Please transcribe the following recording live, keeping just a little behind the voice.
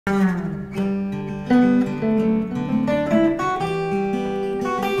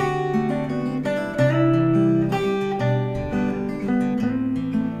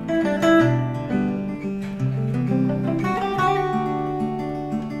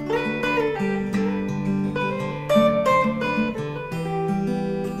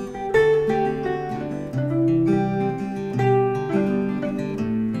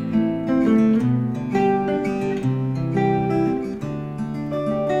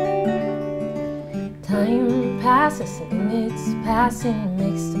And it's passing,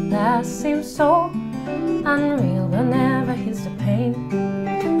 makes the past seem so unreal, but never heals the pain.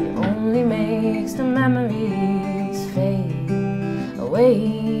 It only makes the memories fade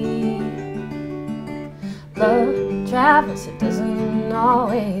away. Love travels, it doesn't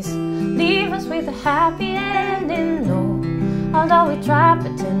always leave us with a happy ending, no. Although we try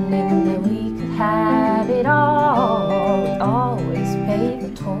pretending that we could have it all, we always pay the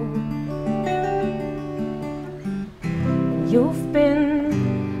toll. You've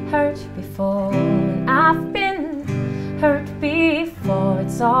been hurt before, and I've been hurt before.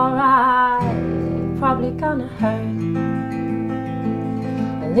 It's alright, probably gonna hurt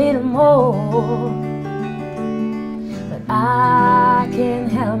a little more, but I can't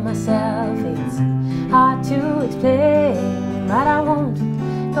help myself. It's hard to explain, but I won't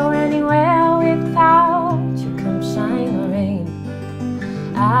go anywhere without you, come shine or rain.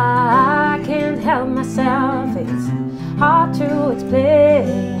 I can't help myself. It's hard to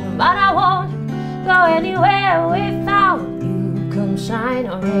explain, but I won't go anywhere without you, come shine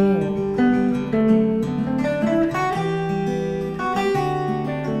or rain.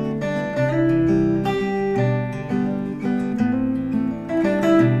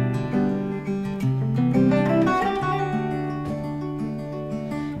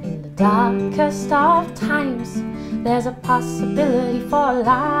 In the darkest of times, there's a possibility for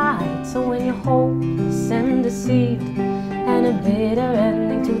light. So when you're hopeless and deceived, and a bitter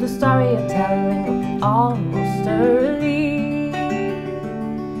ending to the story you're telling, almost early,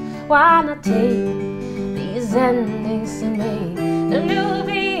 why not take these endings and make the new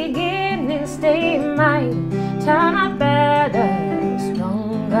beginnings? They might turn out better,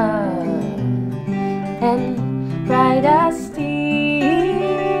 stronger, and brighter still.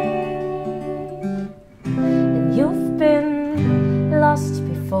 And you've been lost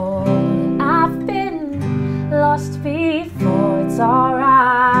before, and I've been lost before. It's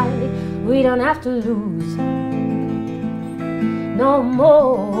alright, we don't have to lose no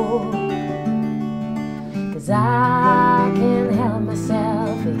more, 'cause I can't help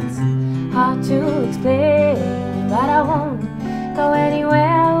myself. It's hard to explain, but I won't go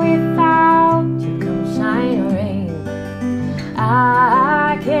anywhere without you, come shine or rain.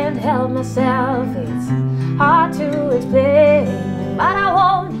 I can't help myself. It's hard to explain, but I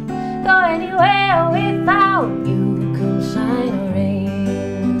won't go anywhere without you, come shine or rain.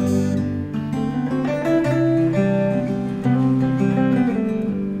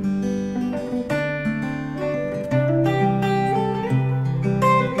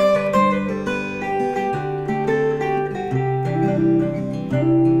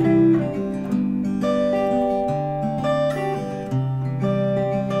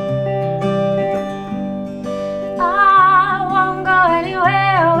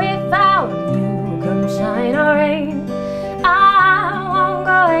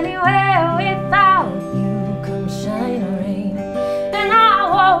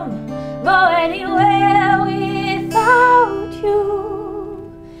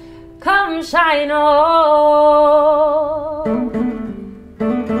 Shine on,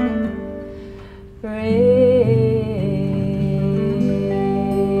 rain.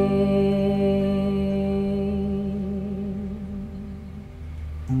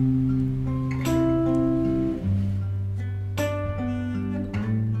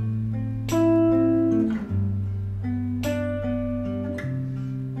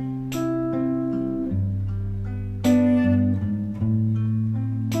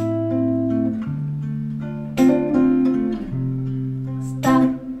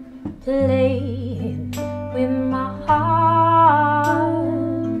 Playing with my heart,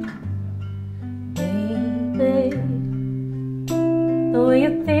 baby. Though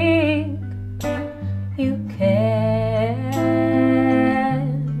you think you can,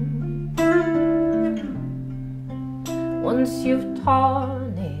 once you've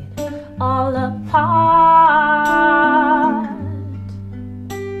torn it all apart,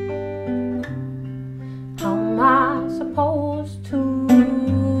 how am I supposed to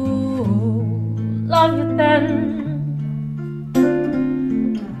love you then,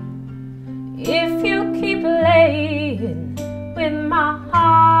 if you keep playing with my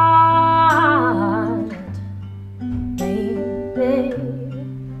heart?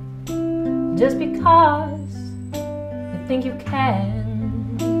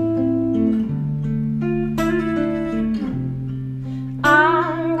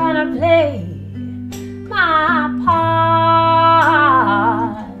 gonna play my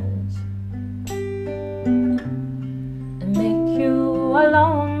part and make you a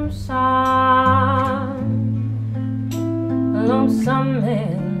lonesome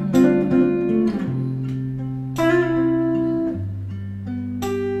man.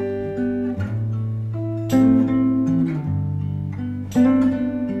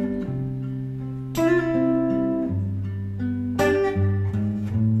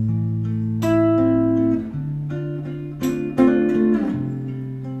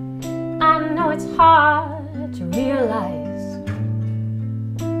 It's hard to realize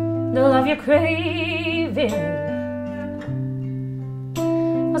the love you're craving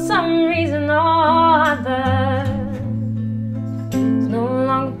for some reason or other is no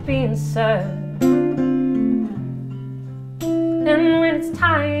longer being served. And when it's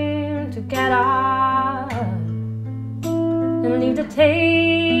time to get up and leave the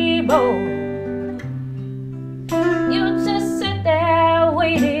table, you just sit there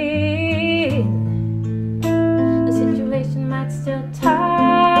waiting. Still turn.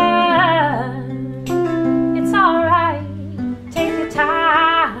 It's alright, take your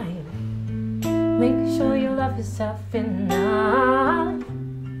time, make sure you love yourself enough.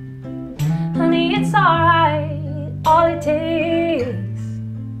 Honey, it's alright, all it takes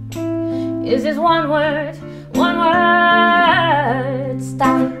is just one word,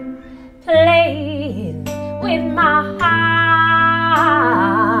 stop playing with my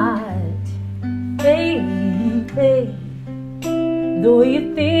heart, baby. The way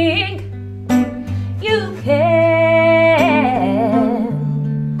you think you can,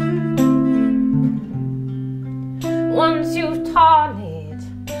 once you've torn it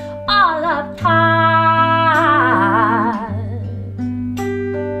all apart.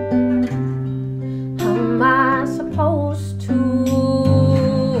 How am I supposed to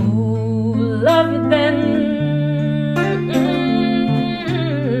love you then?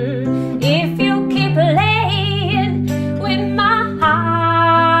 If you keep playing with my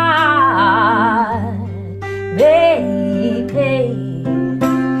baby,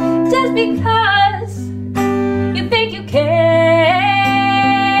 just because you think you can.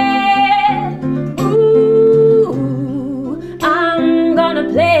 Ooh, I'm gonna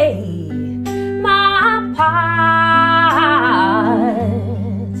play my part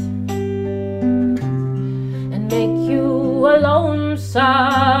and make you a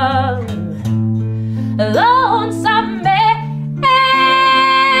lonesome man.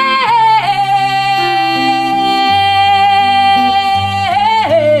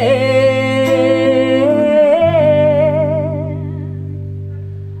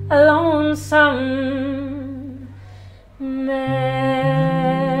 Lonesome man.